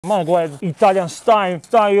I'm gonna go ahead Italian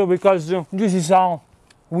style because this is how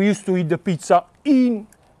we used to eat the pizza in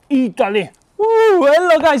Italy. Woo!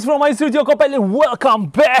 Hello guys from my studio Iacopelli, welcome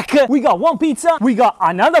back. We got one pizza, we got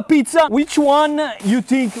another pizza. Which one you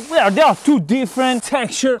think? Well, there are two different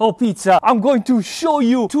texture of pizza. I'm going to show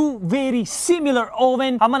you two very similar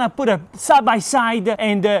oven. I'm gonna put it side by side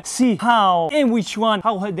and see how and which one,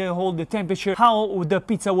 how they hold the temperature, how the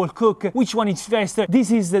pizza will cook, which one is faster. This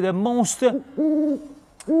is the most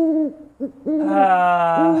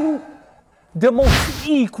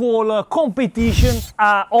equal competition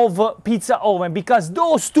of pizza oven, because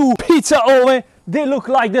those two pizza oven, they look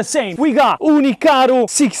like the same. We got OONI KARU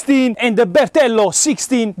 16 and the BERTELLO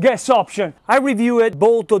 16 gas option. I reviewed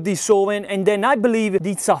both of these oven and then I believe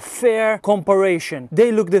it's a fair comparison.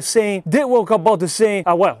 They look the same, they work about the same.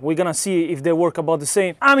 Well, we're gonna see if they work about the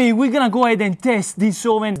same. I mean, we're gonna go ahead and test this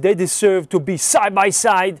oven. They deserve to be side by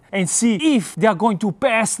side and see if they are going to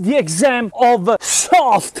pass the exam of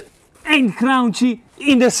soft and crunchy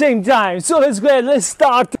in the same time. So let's go ahead, let's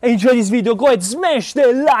start. Enjoy this video, go ahead, smash the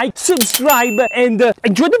like, subscribe, and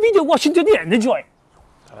enjoy the video, watch it to the end. Enjoy.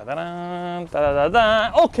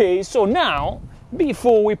 Okay, so now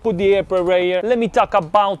before we put the air fryer, let me talk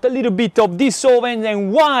about a little bit of this oven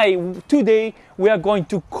and why today we are going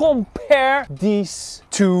to compare these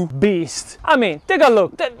two beasts. I mean, take a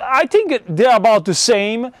look. I think they're about the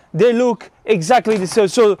same. They look exactly the same.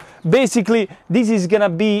 So basically, this is gonna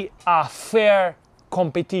be a fair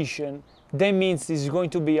competition. That means this is going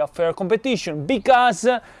to be a fair competition because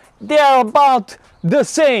they are about the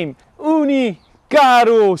same. OONI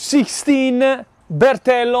KARU 16.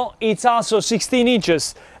 BERTELLO, it's also 16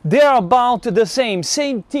 inches. They are about the same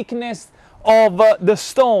thickness of the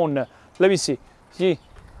stone. Let me see. See,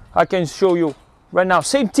 I can show you right now.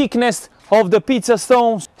 Same thickness of the pizza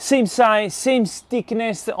stones, same size, same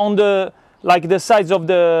thickness on the sides of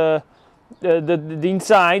the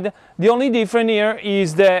inside. The only difference here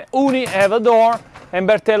is that OONI have a door and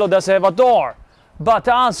BERTELLO doesn't have a door. But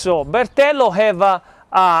also BERTELLO have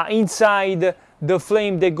inside the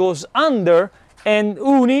flame that goes under, and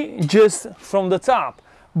OONI just from the top.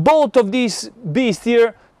 Both of these beasts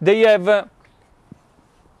here, they have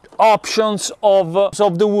options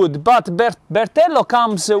of the wood, but BERTELLO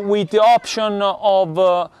comes with the option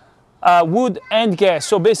of wood and gas.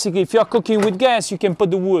 So basically, if you're cooking with gas, you can put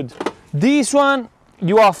the wood. This one,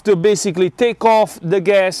 you have to basically take off the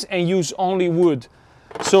gas and use only wood.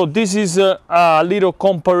 So this is a little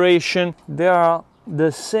comparison. They are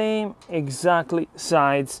the same exactly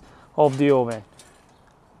size of the oven,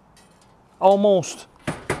 almost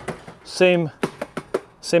same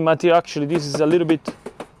material. Actually, this is a little bit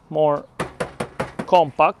more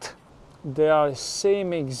compact. They are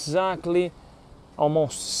same exactly,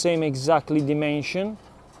 almost same exactly dimensions.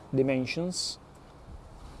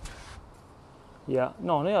 Yeah,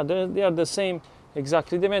 no, yeah, they are the same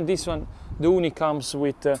exactly dimension. This one, the OONI comes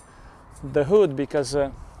with the hood because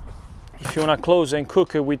if you want to close and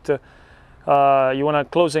cook it with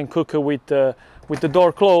with the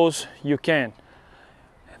door closed, you can.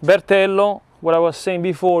 BERTELLO, what I was saying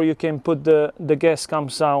before, you can put the gas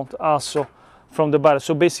comes out also from the bottom.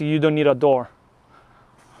 So basically, you don't need a door.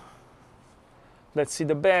 Let's see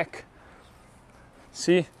the back.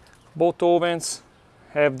 See, both ovens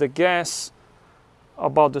have the gas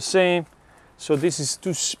about the same. So this is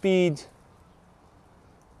two-speed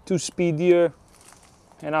here,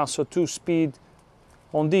 and also two-speed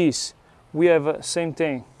on this. We have same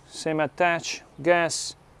thing, same attach,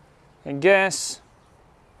 gas and gas.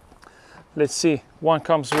 Let's see, one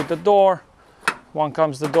comes with the door, one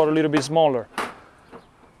comes the door a little bit smaller.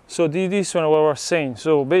 So this one, what we're saying,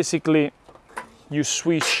 so basically you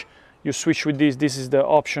switch with this is the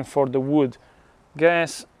option for the wood,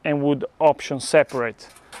 gas and wood option separate.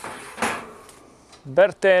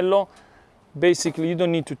 BERTELLO, basically you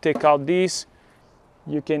don't need to take out this,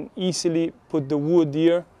 you can easily put the wood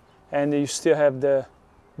here and you still have the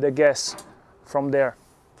gas from their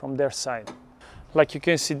side. Like you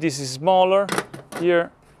can see, this is smaller here.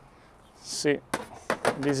 See,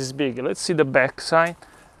 this is big. Let's see the back side.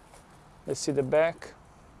 Let's see the back.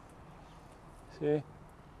 See,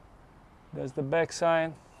 there's the back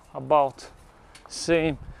side, about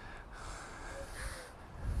same.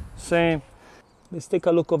 Let's take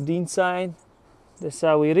a look of the inside. That's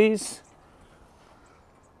how it is.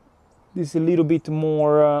 This is a little bit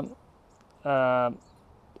more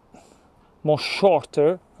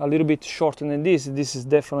shorter, a little bit shorter than this. This is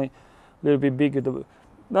definitely a little bit bigger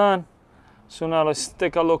than. So now let's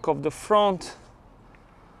take a look of the front.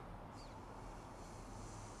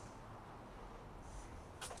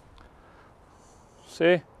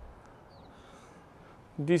 See,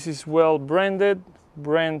 This is well branded.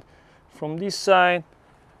 Brand from this side,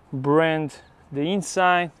 brand the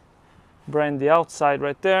inside, brand the outside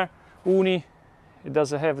right there. OONI, it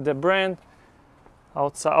doesn't have the brand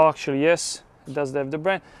outside. Oh, actually yes, it does have the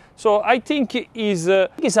brand. So I think it's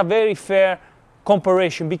a very fair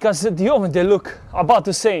comparison because the oven, they look about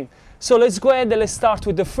the same. So let's go ahead and let's start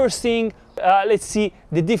with the first thing. Let's see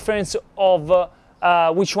the difference of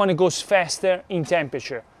which one goes faster in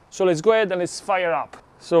temperature. So let's go ahead and let's fire up.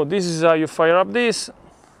 So this is how you fire up this.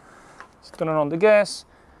 Let's turn on the gas.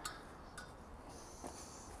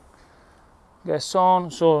 Gas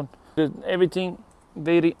on, so everything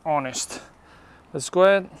very honest. Let's go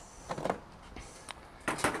ahead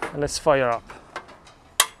and let's fire up.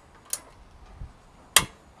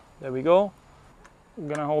 There we go.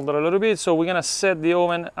 We're gonna hold it a little bit. So we're gonna set the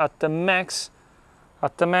oven at the max,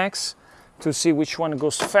 to see which one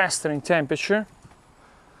goes faster in temperature.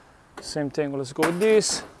 Same thing, let's go with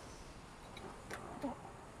this.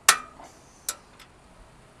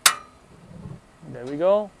 There we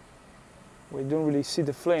go. We don't really see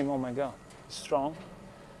the flame. Oh my God, strong.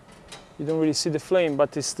 You don't really see the flame,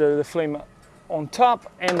 but it's the flame on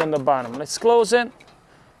top and on the bottom. Let's close it.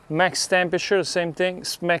 Max temperature, same thing,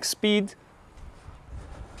 max speed.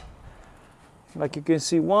 Like you can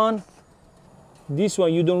see one. This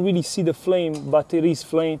one you don't really see the flame, but it is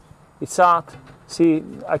flame. It's hot. See,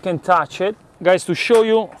 I can touch it. Guys, to show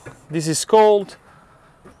you, this is cold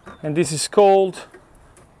and this is cold,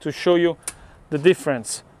 to show you the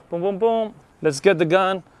difference. Boom, boom, boom. Let's get the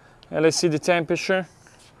gun and let's see the temperature.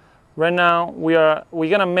 Right now we're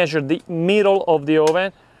gonna measure the middle of the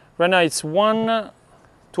oven. Right now it's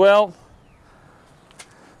 112.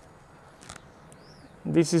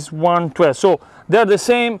 This is 112. So they're the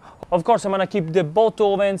same. Of course, I'm gonna keep the both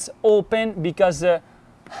ovens open because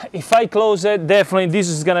if I close it, definitely this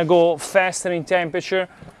is gonna go faster in temperature.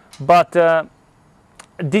 But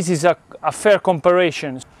this is a fair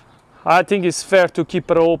comparison. I think it's fair to keep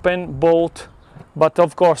it open, both. But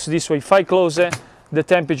of course, this way, if I close it, the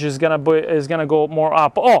temperature is gonna go more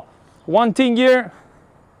up. Oh, one thing here,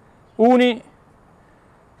 OONI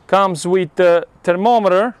comes with the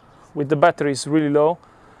thermometer, with the batteries really low.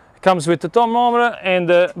 It comes with the thermometer, and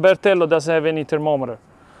the Bertello doesn't have any thermometer.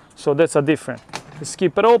 So that's a difference. Let's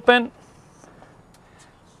keep it open.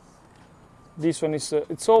 This one is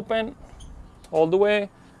it's open all the way.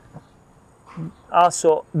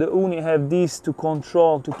 Also, the OONI have this to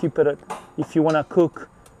control, to keep it, if you want to cook,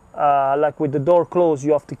 like with the door closed,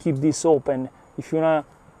 you have to keep this open. If you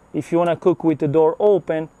wanna cook with the door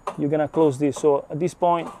open, you're gonna close this. So at this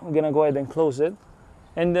point, I'm gonna go ahead and close it.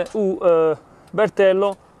 And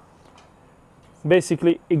Bertello,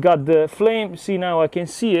 basically, it got the flame. See, now I can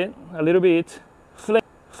see it a little bit.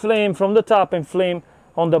 Flame from the top and flame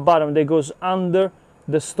on the bottom that goes under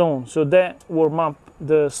the stone. So that warm up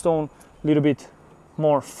the stone a little bit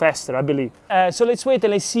more faster, I believe. So let's wait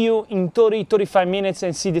and let's see you in 30-35 minutes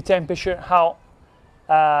and see the temperature, how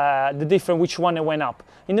the different, which one went up.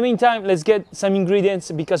 In the meantime, let's get some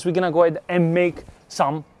ingredients because we're gonna go ahead and make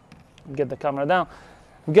some, get the camera down.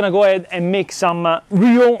 We're gonna go ahead and make some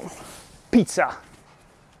real pizza,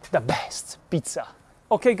 the best pizza.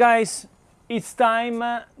 Okay guys, it's time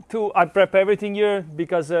I prep everything here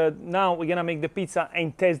because now we're gonna make the pizza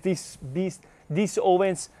and test these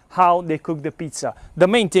ovens, how they cook the pizza, the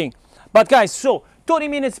main thing. But guys, so 30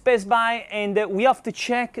 minutes passed by and we have to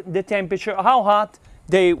check the temperature, how hot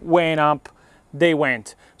they went.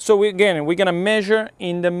 So we're gonna measure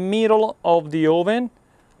in the middle of the oven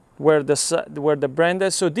where the brand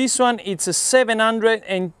is. So this one, it's a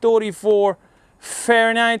 734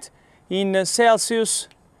 Fahrenheit. In Celsius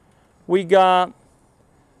we got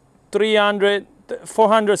 400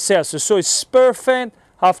 Celsius. So it's perfect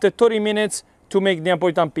after 30 minutes to make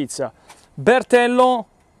Neapolitan pizza. Bertello,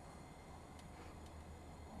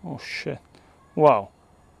 oh shit, wow.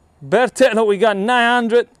 Bertello, we got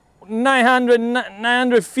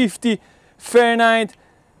 950 Fahrenheit.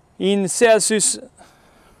 In Celsius,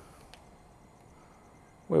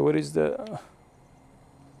 wait, what is the?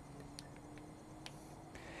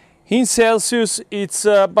 In Celsius, it's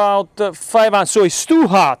about 500. So it's too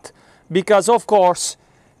hot because, of course,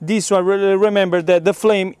 this one. Remember that the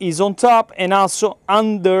flame is on top and also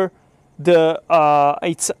under the.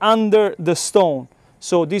 It's under the stone.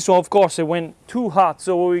 So this one, of course, it went too hot.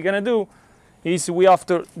 So what we're gonna do is we have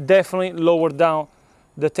to definitely lower down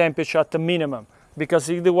the temperature at the minimum, because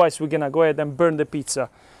otherwise we're gonna go ahead and burn the pizza.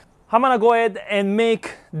 I'm gonna go ahead and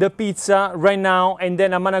make the pizza right now, and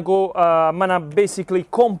then I'm gonna basically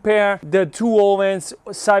compare the two ovens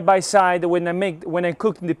side by side when I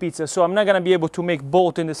cook the pizza. So I'm not gonna be able to make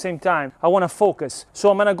both in the same time. I wanna focus.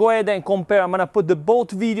 So I'm gonna go ahead and compare. I'm gonna put the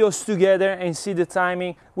both videos together and see the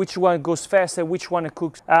timing, which one goes faster, which one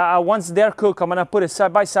cooks. Once they're cooked, I'm gonna put it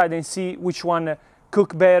side by side and see which one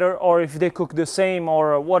cook better, or if they cook the same,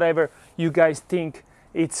 or whatever you guys think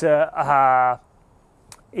it's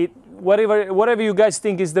whatever you guys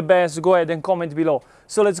think is the best. Go ahead and comment below.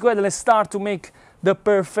 So let's go ahead and let's start to make the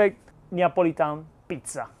perfect Neapolitan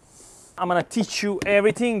pizza. I'm gonna teach you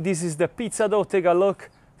everything. This is the pizza dough. Take a look.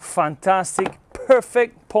 Fantastic,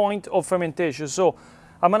 perfect point of fermentation. So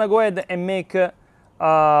I'm gonna go ahead and make the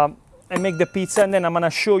pizza, and then I'm gonna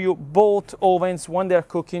show you both ovens when they're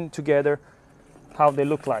cooking together, how they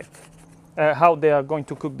look like. How they are going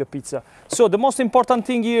to cook the pizza. So the most important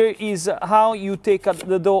thing here is how you take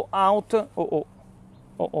the dough out.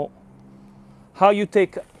 How you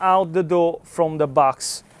take out the dough from the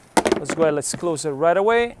box. Let's go ahead, let's close it right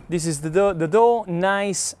away. This is the dough,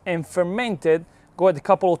 nice and fermented. Go ahead a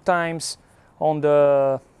couple of times on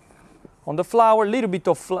the flour, a little bit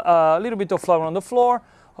of flour on the floor.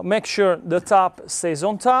 Make sure the top stays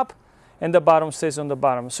on top and the bottom stays on the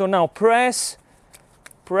bottom. So now press,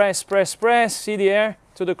 see the air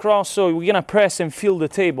to the crust. So we're gonna press and fill the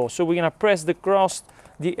table. So we're gonna press the crust,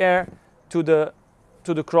 the air to the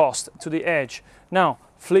crust, to the edge. Now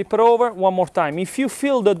flip it over one more time. If you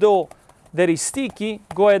feel the dough that is sticky,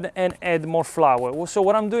 go ahead and add more flour. So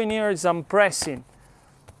what I'm doing here is I'm pressing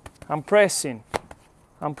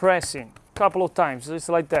couple of times, just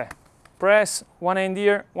like that. Press one end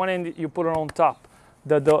here, one end you put it on top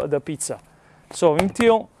the pizza. So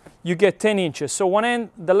until you get 10 inches. So one end,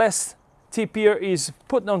 the last tip here is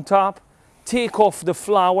put on top, take off the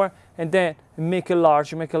flour, and then make it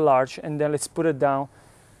large, and then let's put it down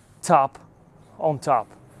top on top.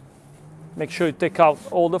 Make sure you take out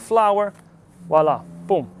all the flour. Voila,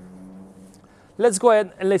 boom. Let's go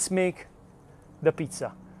ahead and let's make the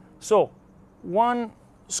pizza. So 1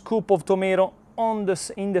 scoop of tomato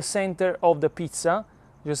in the center of the pizza,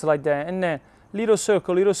 just like that, and then little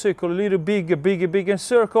circle, little bigger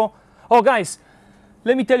circle. Oh guys,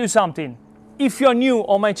 let me tell you something. If you're new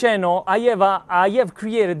on my channel, I have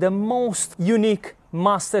created the most unique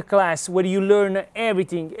masterclass where you learn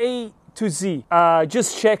everything A to Z.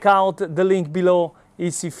 Just check out the link below.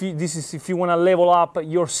 This is if you want to level up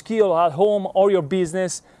your skill at home or your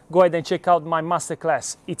business. Go ahead and check out my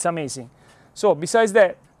masterclass. It's amazing. So besides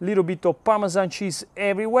that, little bit of Parmesan cheese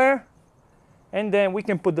everywhere. And then we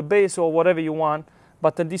can put the base or whatever you want.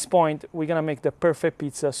 But at this point, we're gonna make the perfect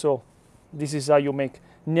pizza. So this is how you make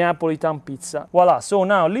Neapolitan pizza. Voila, so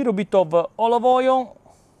now a little bit of olive oil.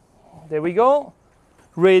 There we go.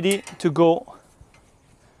 Ready to go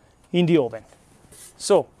in the oven.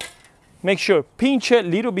 So make sure, pinch a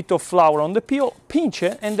little bit of flour on the peel, pinch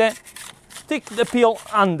it, and then stick the peel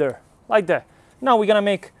under, like that. Now we're gonna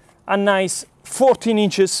make a nice 14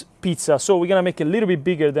 inches pizza. So we're gonna make it a little bit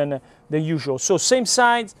bigger than usual. So same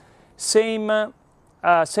size, same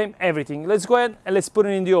everything. Let's go ahead and let's put it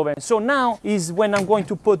in the oven. So now is when I'm going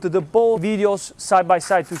to put the both videos side by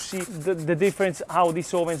side to see the difference, how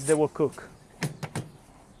these ovens they will cook. I'm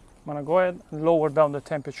gonna go ahead and lower down the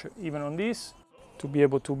temperature even on this to be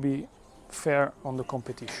able to be fair on the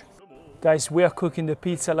competition. Guys, we are cooking the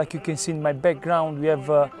pizza. Like you can see in my background, we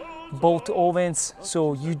have both ovens,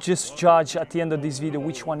 so you just judge at the end of this video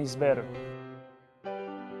which one is better.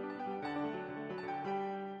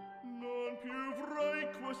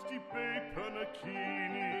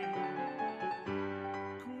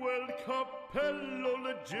 Cappello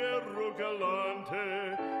leggero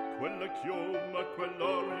galante, quella chioma,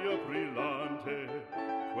 quell'aria brillante,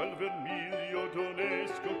 quel vermiglio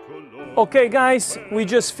d'onesco colore. Okay guys, we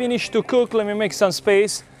just finished to cook. Let me make some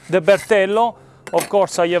space. The Bertello, of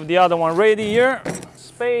course I have the other one ready here.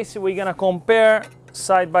 Space, we're gonna compare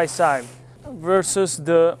side by side versus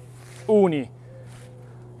the OONI.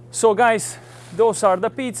 So guys, those are the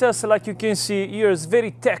pizzas. Like you can see here, is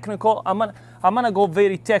very technical. I'm gonna go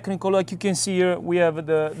very technical. Like you can see here, we have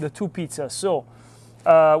the two pizzas. So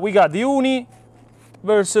we got the OONI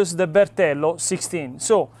versus the Bertello 16.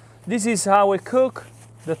 So this is how I cook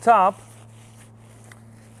the top.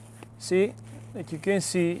 See, like you can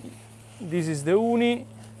see, this is the OONI.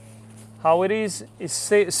 How it is, it's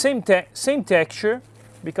same texture,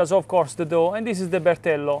 because of course the dough, and this is the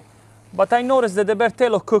Bertello. But I noticed that the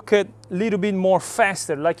Bertello cook it a little bit more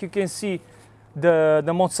faster. Like you can see,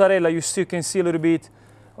 the mozzarella, you still can see a little bit,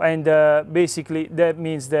 and basically that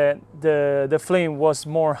means that the flame was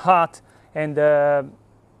more hot, and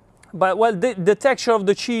But well, the texture of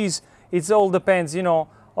the cheese, it all depends, you know,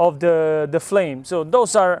 of the flame. So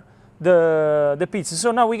those are the pizza.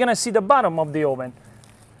 So now we're gonna see the bottom of the oven,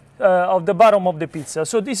 of the bottom of the pizza.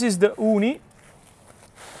 So this is the OONI.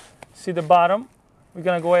 See the bottom? We're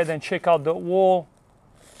gonna go ahead and check out the wall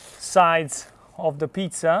sides of the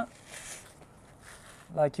pizza,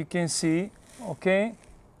 like you can see. Okay,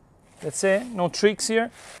 that's it, no tricks here.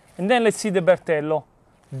 And then let's see the Bertello.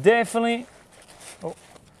 Definitely,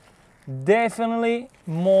 definitely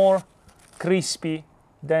more crispy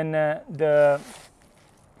than the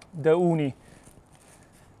OONI.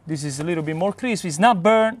 This is a little bit more crispy. It's not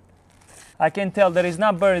burnt. I can tell that it's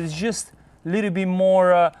not burnt. It's just a little bit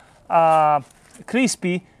more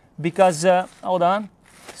crispy because hold on,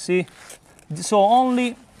 see. So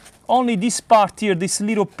only this part here, this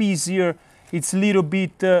little piece here, it's a little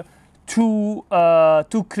bit too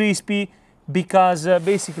crispy because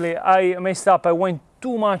basically I messed up. I went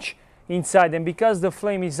too much inside, and because the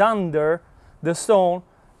flame is under the stone,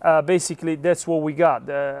 basically that's what we got.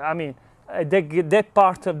 I mean, that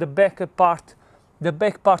part of the back part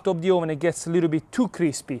of the oven, it gets a little bit too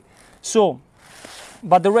crispy. So,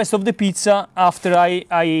 but the rest of the pizza, after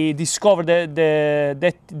I discovered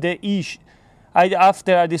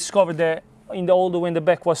after I discovered that all the way in the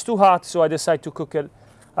back was too hot, so I decided to cook it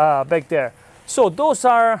back there. So those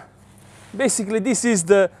are basically, this is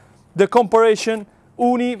the comparison.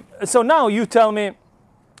 OONI. So now you tell me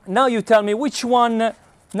which one.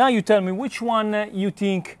 Now you tell me which one you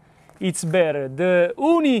think it's better, the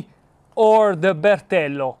OONI or the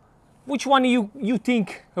Bertello. Which one you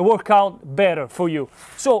think work out better for you?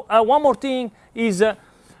 So one more thing is,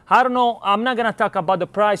 I don't know, I'm not gonna talk about the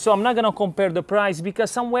price, so I'm not gonna compare the price because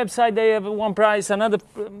some website they have one price, another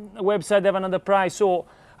website have another price, so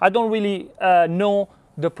I don't really know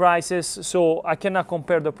the prices, so I cannot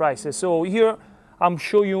compare the prices. So here I'm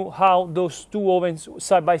showing you how those two ovens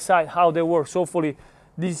side by side, how they work. So hopefully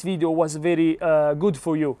this video was very good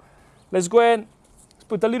for you. Let's go ahead, let's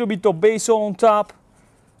put a little bit of basil on top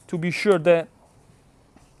to be sure that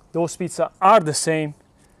those pizza are the same.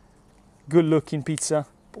 Good looking pizza.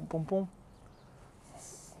 Boom, boom, boom.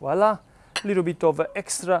 Voila. A little bit of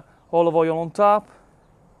extra olive oil on top.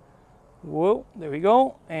 Whoa, there we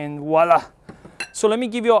go. And voila. So let me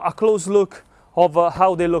give you a close look of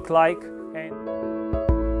how they look like.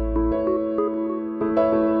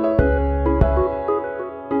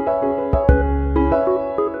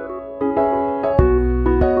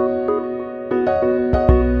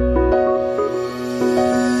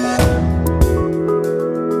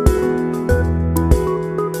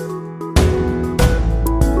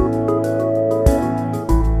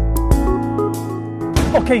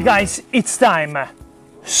 Okay guys, it's time.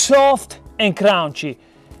 Soft and crunchy.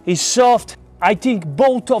 It's soft. I think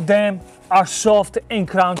both of them are soft and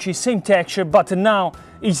crunchy, same texture, but now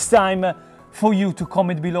it's time for you to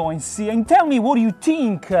comment below and see and tell me what do you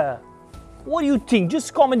think. What do you think?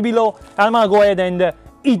 Just comment below. I'm gonna go ahead and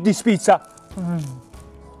eat this pizza.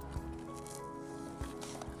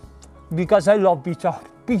 Because I love pizza.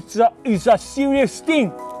 Pizza is a serious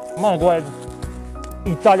thing. I'm gonna go ahead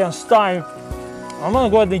Italian style. I'm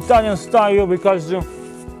gonna go the Italian style because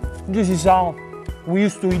this is how we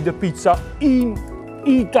used to eat the pizza in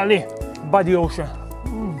Italy by the ocean.